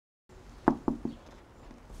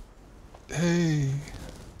Hey,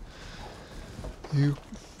 you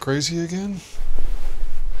crazy again?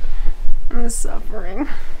 I'm suffering.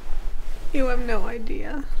 You have no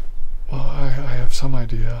idea. Well, I have some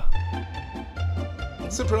idea.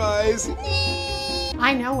 Surprise!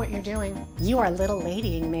 I know what you're doing. You are little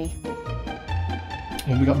ladying me.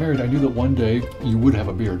 When we got married, I knew that one day you would have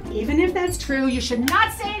a beard. Even if that's true, you should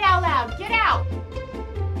not say it out loud. Get out!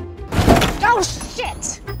 Oh,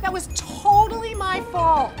 shit! That was totally my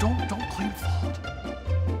fault. Don't claim fault.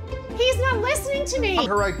 He's not listening to me.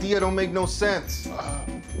 Her idea don't make no sense.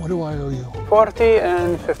 What do I owe you? 40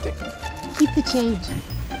 and 50. Keep the change.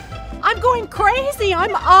 I'm going crazy.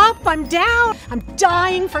 I'm up, I'm down. I'm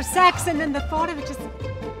dying for sex, and then the thought of it just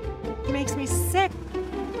makes me sick.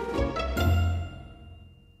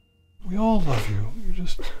 We all love you. You're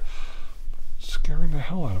just scaring the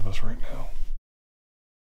hell out of us right now.